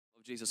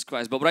Jesus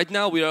Christ. But right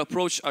now we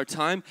approach our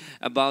time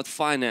about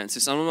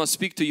finances. I'm going to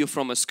speak to you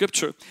from a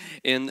scripture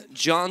in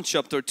John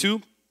chapter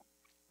 2.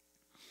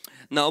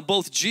 Now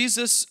both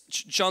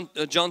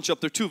John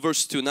chapter 2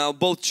 verse 2. Now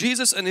both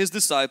Jesus and his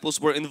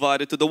disciples were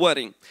invited to the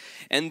wedding.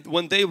 And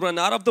when they ran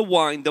out of the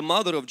wine, the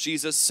mother of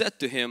Jesus said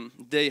to him,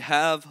 "They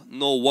have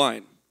no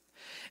wine."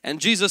 And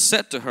Jesus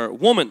said to her,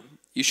 "Woman,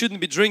 you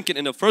shouldn't be drinking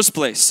in the first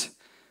place."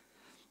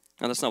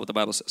 Now that's not what the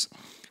Bible says.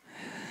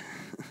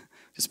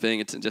 Just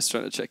paying attention, just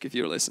trying to check if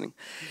you're listening.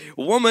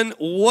 "Woman,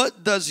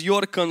 what does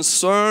your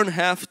concern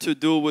have to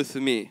do with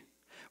me?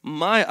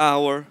 My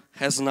hour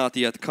has not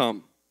yet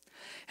come."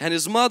 And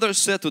his mother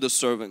said to the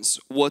servants,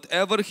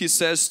 "Whatever he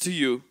says to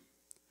you,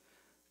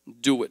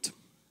 do it."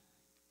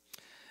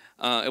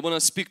 I want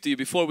to speak to you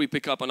before we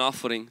pick up an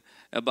offering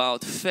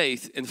about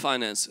faith in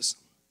finances.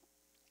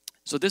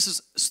 So this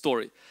is a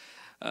story.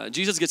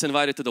 Jesus gets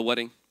invited to the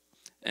wedding.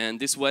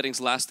 And these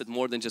weddings lasted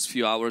more than just a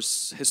few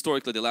hours.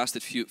 Historically, they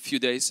lasted few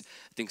days,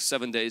 I think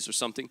 7 days or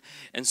something.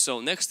 And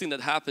so next thing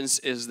that happens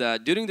is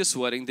that during this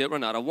wedding, they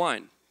run out of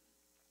wine.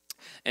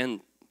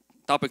 And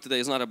topic today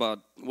is not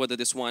about whether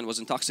this wine was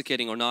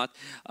intoxicating or not.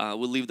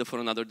 We'll leave that for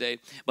another day.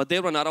 But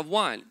they run out of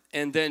wine.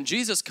 And then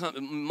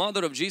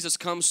mother of Jesus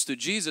comes to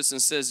Jesus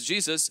and says,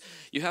 "Jesus,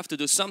 you have to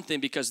do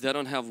something because they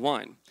don't have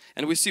wine."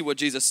 And we see what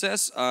Jesus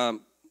says.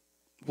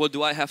 "What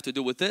do I have to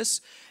do with this?"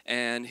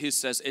 And he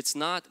says, "It's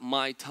not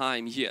my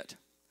time yet."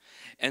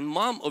 And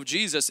mom of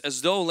Jesus,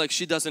 as though like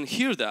she doesn't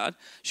hear that,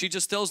 she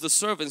just tells the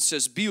servant,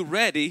 says, "Be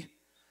ready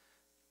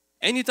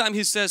anytime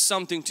he says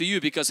something to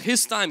you, because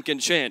his time can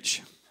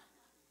change."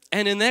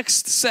 And the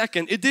next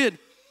second it did.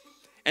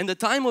 And the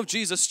time of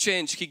Jesus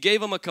changed. He gave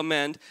them a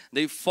command.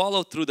 They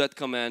followed through that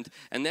command.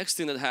 And next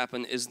thing that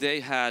happened is they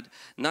had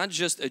not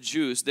just a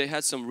juice, they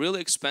had some really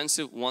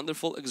expensive,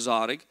 wonderful,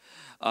 exotic,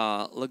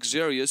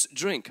 luxurious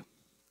drink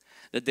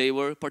that they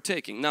were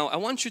partaking. Now I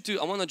want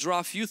to draw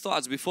a few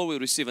thoughts before we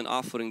receive an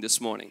offering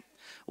this morning.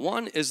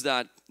 One is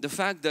that the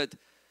fact that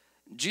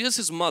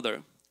Jesus'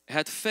 mother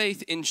had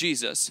faith in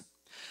Jesus,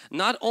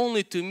 not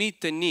only to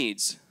meet the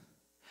needs,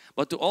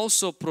 but to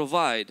also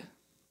provide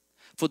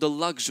for the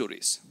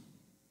luxuries.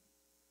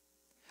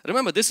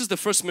 Remember, this is the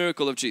first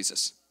miracle of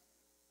Jesus.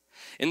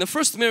 In the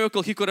first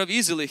miracle, He could have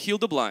easily healed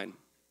the blind,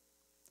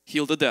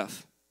 healed the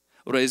deaf,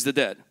 raised the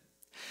dead.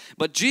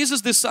 But Jesus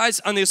decides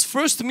on His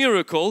first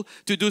miracle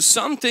to do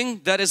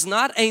something that is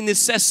not a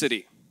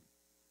necessity.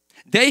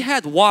 They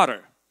had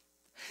water.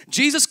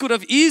 Jesus could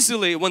have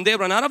easily, when they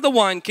ran out of the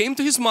wine, came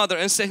to His mother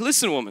and said,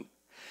 "Listen, woman,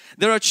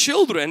 there are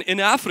children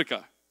in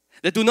Africa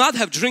that do not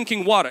have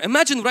drinking water."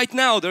 Imagine right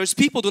now there's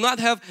people do not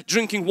have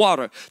drinking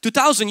water.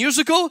 2,000 years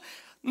ago,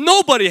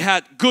 nobody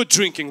had good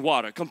drinking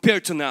water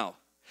compared to now.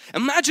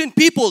 Imagine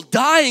people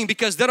dying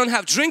because they don't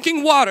have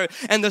drinking water,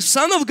 and the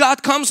Son of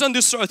God comes on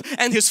this earth,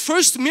 and His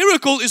first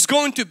miracle is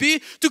going to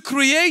be to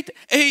create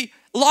a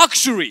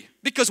luxury,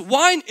 because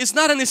wine is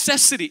not a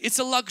necessity, it's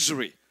a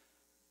luxury.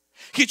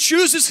 He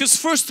chooses His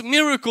first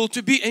miracle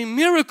to be a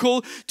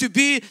miracle, to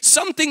be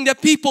something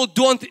that people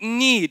don't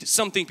need,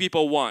 something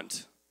people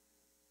want.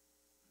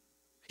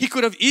 He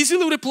could have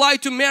easily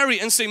replied to Mary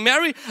and say,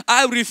 "Mary,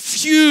 I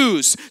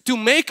refuse to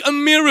make a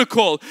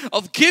miracle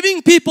of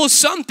giving people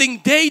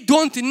something they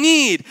don't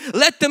need.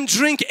 Let them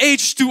drink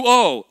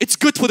H2O. It's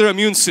good for their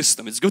immune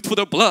system. It's good for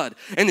their blood.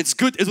 And it's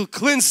good, it will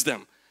cleanse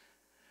them."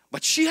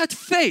 But she had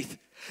faith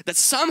that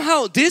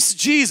somehow this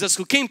Jesus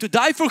who came to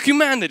die for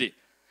humanity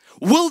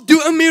will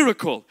do a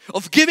miracle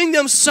of giving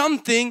them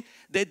something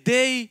that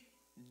they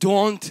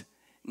don't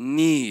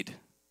need.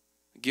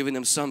 Giving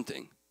them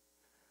something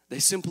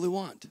they simply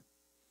want.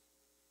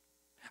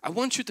 I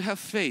want you to have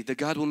faith that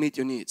God will meet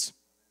your needs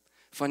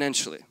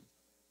financially.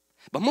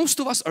 But most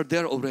of us are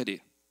there already.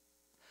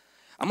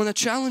 I'm going to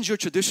challenge your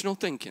traditional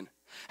thinking.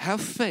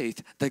 Have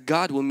faith that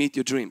God will meet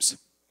your dreams.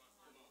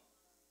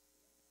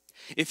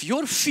 If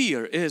your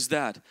fear is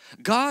that,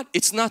 "God,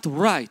 it's not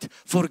right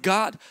for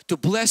God to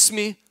bless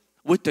me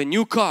with a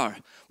new car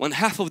when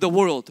half of the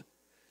world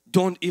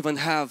don't even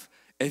have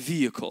a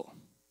vehicle,"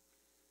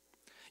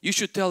 you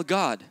should tell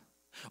God,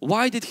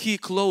 "Why did He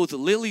clothe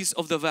lilies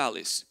of the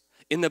valleys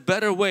in a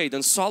better way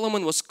than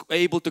Solomon was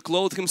able to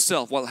clothe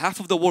himself while half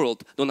of the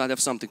world do not have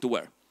something to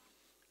wear?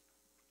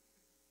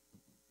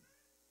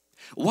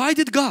 Why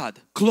did God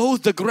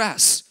clothe the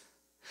grass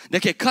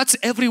that He cuts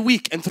every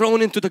week and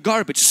thrown into the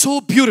garbage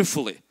so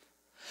beautifully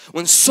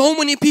when so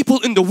many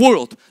people in the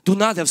world do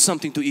not have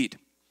something to eat?"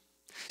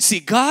 See,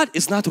 God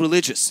is not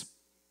religious.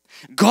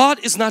 God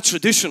is not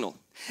traditional.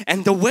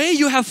 And the way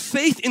you have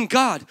faith in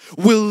God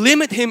will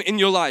limit Him in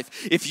your life.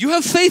 If you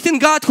have faith in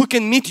God who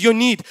can meet your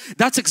need,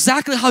 that's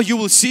exactly how you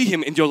will see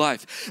Him in your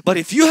life. But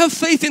if you have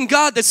faith in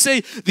God that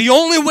say, the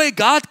only way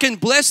God can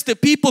bless the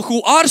people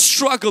who are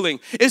struggling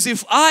is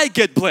if I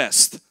get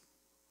blessed.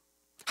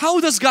 How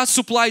does God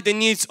supply the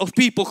needs of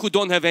people who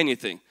don't have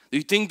anything? Do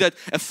you think that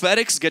a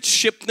FedEx gets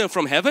shipped them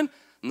from heaven?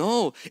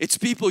 No, it's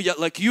people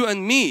like you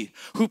and me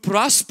who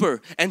prosper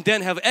and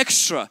then have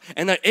extra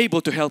and are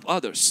able to help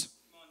others.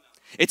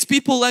 It's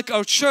people like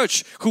our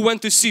church who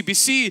went to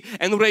CBC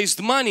and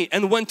raised money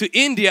and went to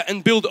India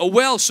and built a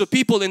well so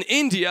people in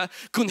India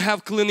couldn't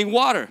have clean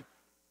water.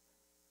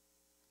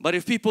 But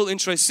if people in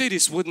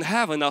Tri-Cities wouldn't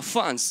have enough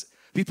funds,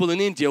 people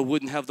in India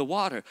wouldn't have the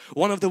water.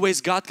 One of the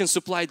ways God can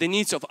supply the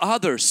needs of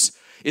others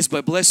is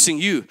by blessing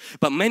you.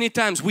 But many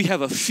times we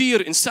have a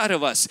fear inside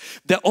of us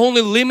that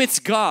only limits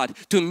God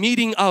to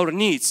meeting our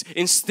needs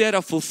instead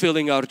of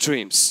fulfilling our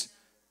dreams.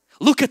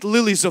 Look at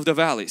lilies of the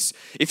valleys.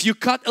 If you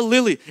cut a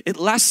lily, it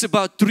lasts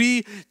about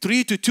 3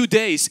 to 2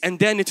 days and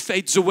then it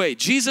fades away.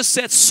 Jesus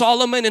said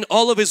Solomon in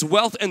all of his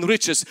wealth and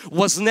riches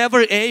was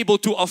never able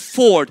to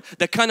afford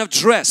the kind of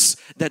dress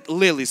that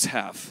lilies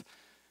have.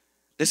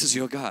 This is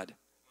your God.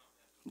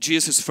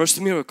 Jesus' first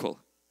miracle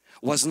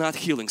was not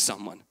healing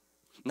someone,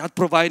 not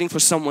providing for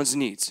someone's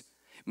needs,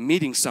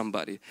 meeting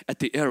somebody at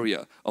the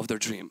area of their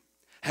dream.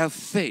 Have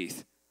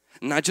faith,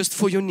 not just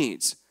for your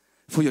needs,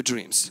 for your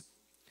dreams.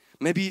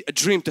 Maybe a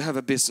dream to have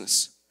a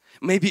business.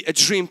 Maybe a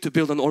dream to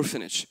build an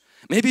orphanage.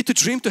 Maybe a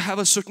dream to have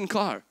a certain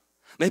car.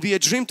 Maybe a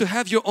dream to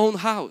have your own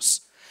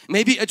house.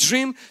 Maybe a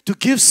dream to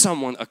give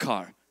someone a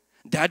car.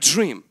 That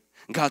dream,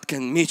 God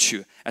can meet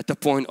you at the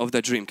point of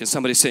that dream. Can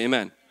somebody say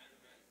amen?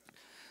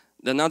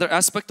 Another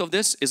aspect of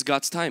this is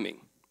God's timing.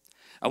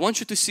 I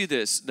want you to see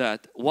this,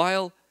 that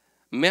while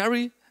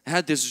Mary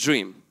had this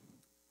dream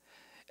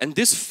and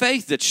this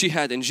faith that she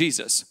had in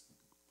Jesus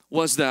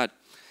was that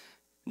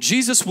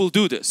Jesus will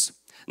do this.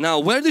 Now,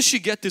 where did she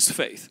get this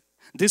faith?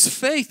 This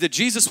faith that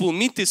Jesus will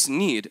meet this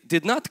need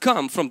did not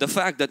come from the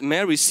fact that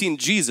Mary seen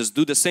Jesus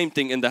do the same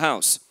thing in the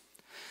house.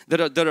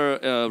 There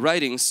are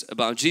writings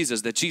about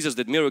Jesus, that Jesus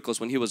did miracles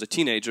when he was a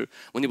teenager,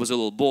 when he was a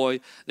little boy,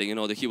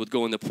 that that he would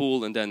go in the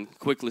pool and then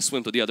quickly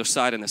swim to the other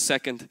side in a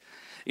second.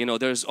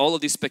 There's all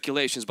of these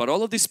speculations, but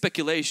all of these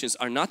speculations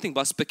are nothing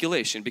but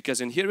speculation,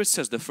 because in here it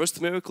says the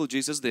first miracle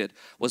Jesus did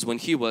was when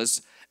he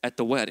was at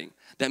the wedding.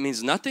 That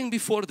means nothing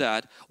before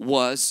that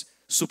was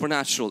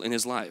supernatural in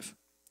his life.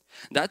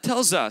 That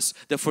tells us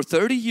that for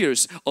 30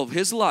 years of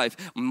his life,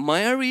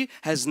 Mary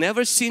has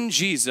never seen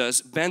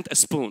Jesus bend a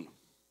spoon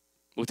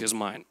with his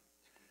mind.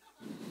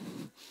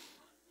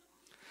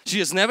 She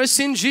has never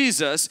seen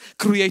Jesus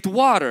create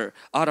water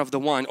out of the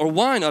wine or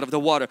wine out of the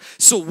water.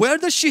 So where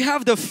does she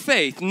have the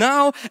faith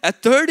now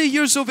at 30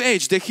 years of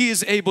age that he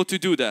is able to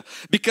do that?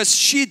 Because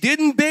she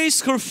didn't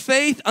base her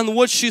faith on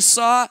what she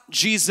saw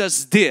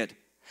Jesus did.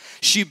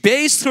 She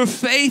based her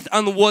faith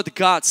on what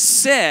God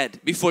said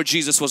before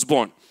Jesus was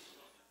born.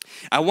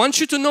 I want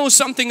you to know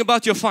something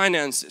about your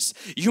finances.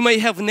 You may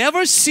have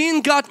never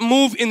seen God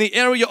move in the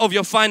area of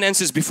your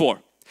finances before.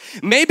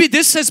 Maybe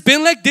this has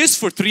been like this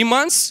for 3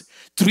 months,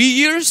 3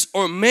 years,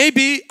 or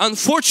maybe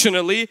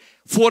unfortunately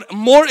for a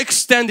more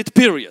extended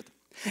period.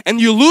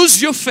 And you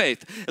lose your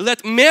faith.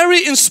 Let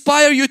Mary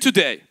inspire you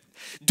today.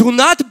 Do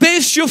not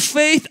base your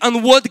faith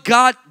on what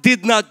God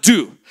did not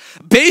do.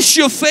 Base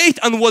your faith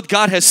on what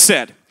God has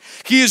said.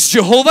 He is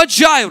Jehovah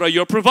Jireh,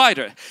 your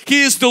provider.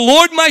 He is the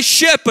Lord my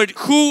shepherd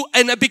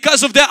and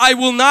because of that I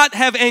will not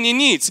have any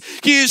needs.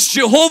 He is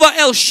Jehovah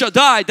El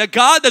Shaddai, the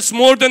God that's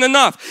more than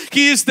enough.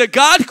 He is the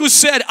God who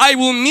said, I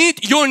will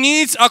meet your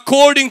needs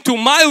according to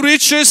my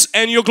riches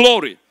and your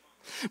glory.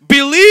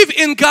 Believe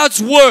in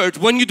God's word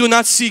when you do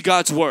not see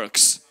God's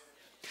works.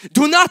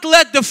 Do not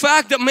let the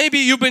fact that maybe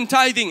you've been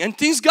tithing and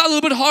things got a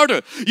little bit harder.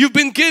 You've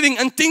been giving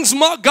and things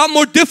got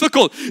more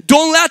difficult.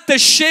 Don't let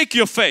that shake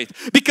your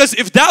faith. Because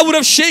if that would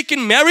have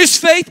shaken Mary's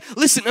faith,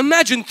 listen,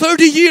 imagine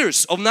 30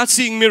 years of not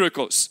seeing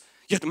miracles.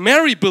 Yet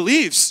Mary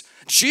believes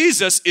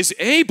Jesus is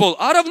able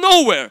out of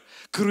nowhere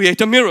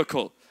create a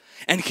miracle.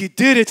 And He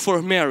did it for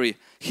Mary.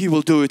 He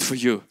will do it for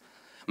you.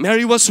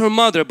 Mary was her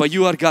mother, but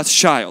you are God's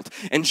child.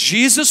 And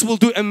Jesus will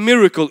do a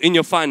miracle in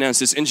your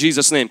finances in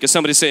Jesus' name. Can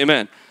somebody say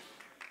amen?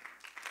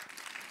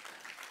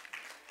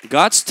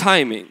 God's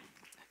timing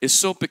is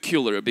so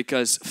peculiar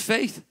because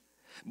faith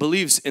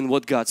believes in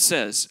what God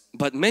says,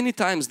 but many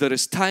times there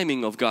is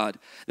timing of God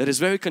that is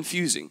very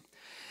confusing.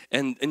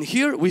 And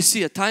here we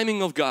see a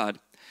timing of God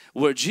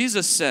where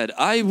Jesus said,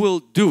 I will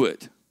do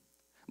it,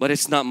 but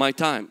it's not my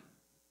time.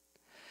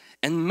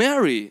 And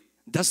Mary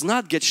does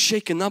not get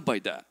shaken up by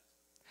that.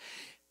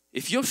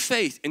 If your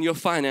faith in your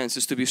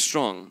finances to be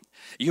strong,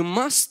 you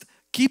must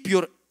keep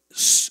your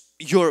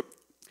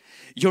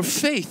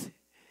faith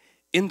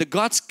in the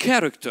God's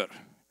character,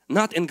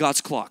 not in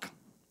God's clock.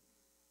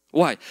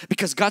 Why?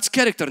 Because God's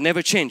character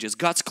never changes.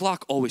 God's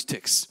clock always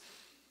ticks.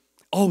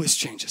 Always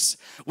changes.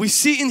 We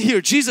see in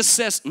here Jesus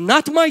says,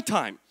 not my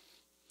time.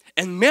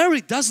 And Mary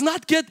does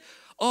not get,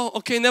 oh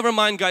okay, never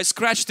mind guys,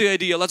 scratch the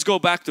idea. Let's go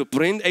back to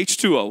bring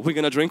H2O. We're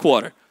gonna drink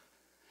water.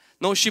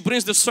 No, she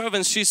brings the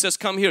servants. She says,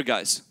 come here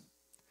guys.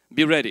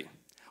 Be ready.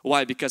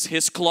 Why? Because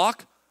His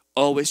clock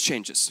always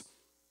changes.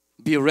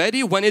 Be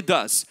ready when it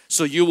does,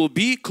 so you will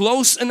be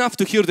close enough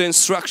to hear the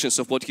instructions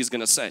of what He's going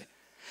to say.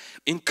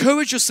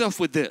 Encourage yourself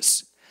with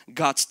this.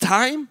 God's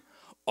time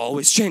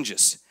always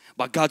changes,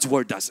 but God's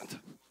word doesn't.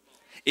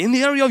 In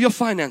the area of your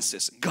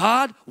finances,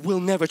 God will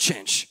never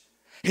change.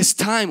 His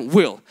time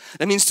will.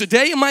 That means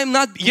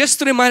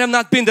yesterday might have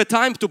not been the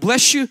time to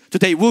bless you.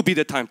 Today will be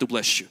the time to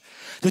bless you.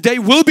 Today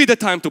will be the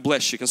time to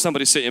bless you. Can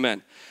somebody say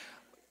amen?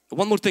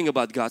 One more thing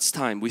about God's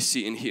time we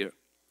see in here.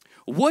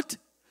 What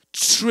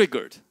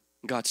triggered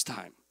God's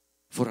time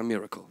for a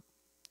miracle?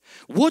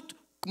 What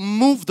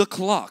moved the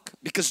clock?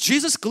 Because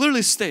Jesus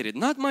clearly stated,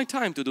 not my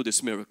time to do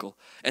this miracle.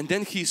 And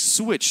then He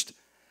switched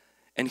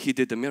and He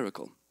did the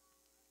miracle.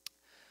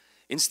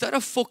 Instead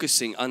of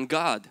focusing on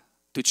God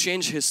to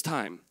change His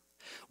time,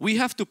 we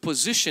have to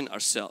position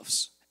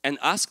ourselves and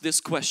ask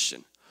this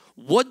question: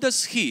 what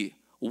does He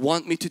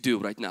want me to do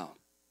right now?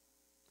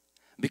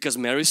 Because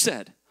Mary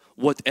said,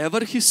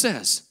 whatever He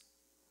says,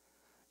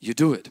 you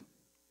do it.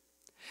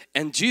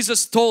 And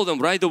Jesus told them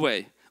right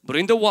away,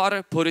 bring the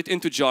water, put it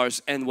into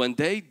jars. And when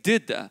they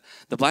did that,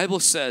 the Bible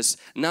says,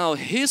 now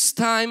His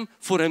time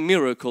for a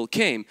miracle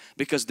came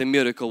because the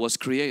miracle was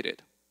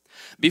created.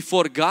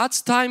 Before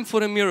God's time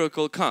for a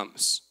miracle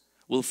comes,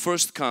 will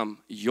first come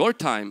your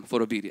time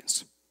for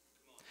obedience.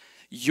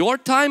 Your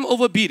time of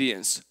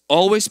obedience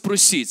always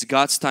precedes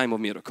God's time of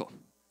miracle.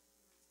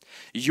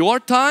 Your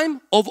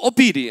time of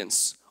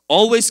obedience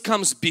always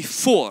comes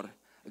before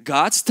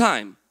God's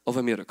time of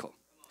a miracle.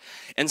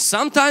 And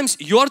sometimes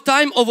your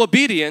time of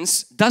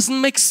obedience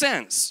doesn't make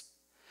sense.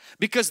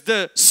 Because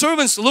the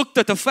servants looked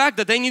at the fact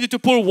that they needed to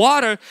pour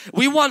water.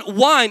 We want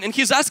wine and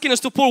He's asking us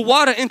to pour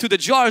water into the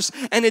jars,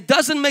 and it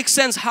doesn't make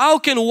sense. How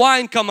can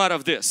wine come out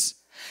of this?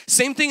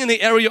 Same thing in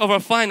the area of our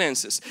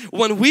finances.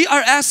 When we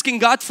are asking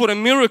God for a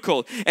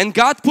miracle and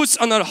God puts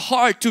on our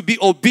heart to be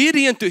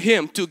obedient to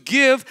Him, to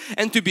give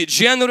and to be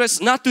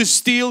generous, not to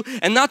steal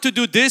and not to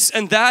do this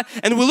and that,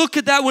 and we look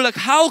at that, we're like,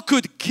 how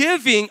could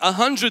giving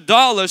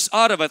 $100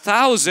 out of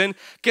 1,000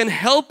 can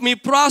help me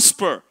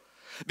prosper?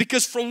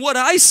 Because from what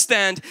I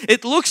stand,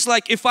 it looks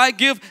like if I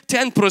give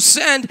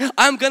 10%,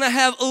 I'm gonna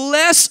have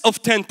less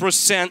of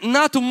 10%,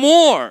 not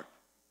more.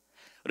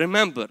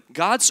 Remember,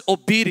 God's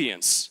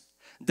obedience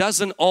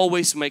doesn't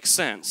always make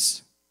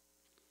sense.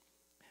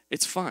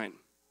 It's fine,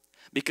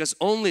 because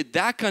only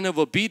that kind of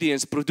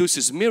obedience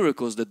produces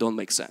miracles that don't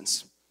make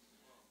sense.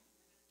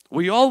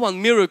 We all want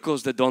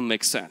miracles that don't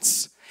make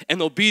sense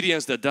and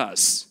obedience that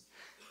does.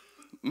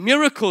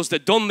 Miracles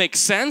that don't make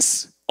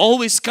sense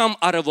always come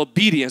out of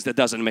obedience that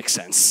doesn't make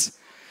sense.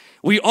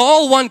 We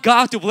all want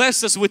God to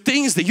bless us with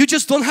things that you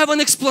just don't have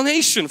an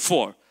explanation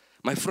for.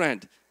 My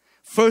friend,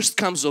 first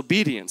comes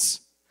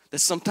obedience that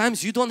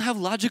sometimes you don't have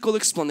logical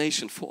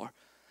explanation for.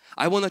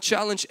 I want to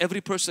challenge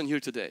every person here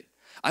today.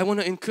 I want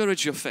to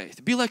encourage your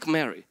faith. Be like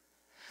Mary.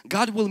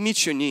 God will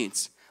meet your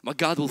needs, but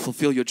God will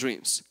fulfill your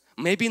dreams.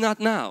 Maybe not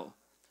now,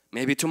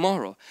 maybe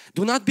tomorrow.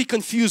 Do not be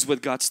confused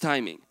with God's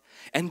timing,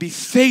 and be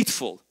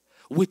faithful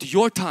with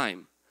your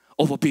time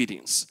of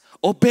obedience.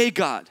 Obey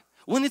God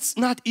when it's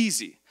not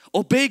easy.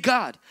 Obey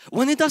God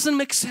when it doesn't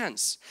make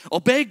sense.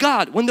 Obey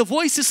God when the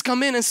voices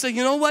come in and say,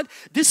 you know what,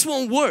 this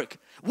won't work.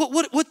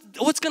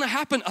 What's going to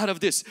happen out of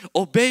this?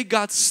 Obey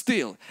God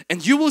still,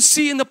 and you will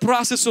see in the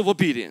process of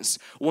obedience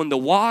when the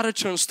water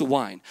turns to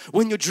wine,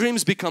 when your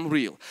dreams become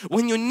real,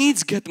 when your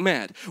needs get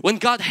met, when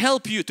God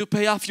help you to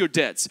pay off your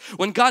debts,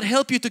 when God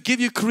help you to give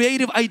you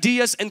creative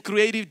ideas and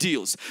creative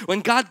deals,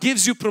 when God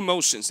gives you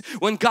promotions,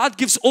 when God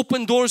gives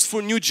open doors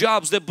for new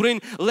jobs that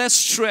bring less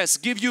stress,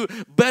 give you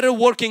better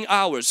working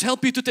hours,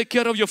 help you to take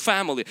care of your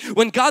family,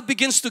 when God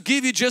begins to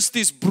give you just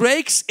these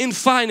breaks in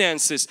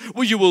finances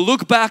where you will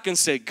look back and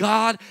say,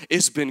 God,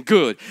 it's been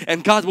good.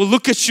 And God will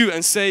look at you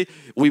and say,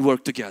 we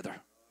work together.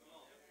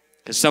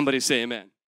 Can somebody say amen?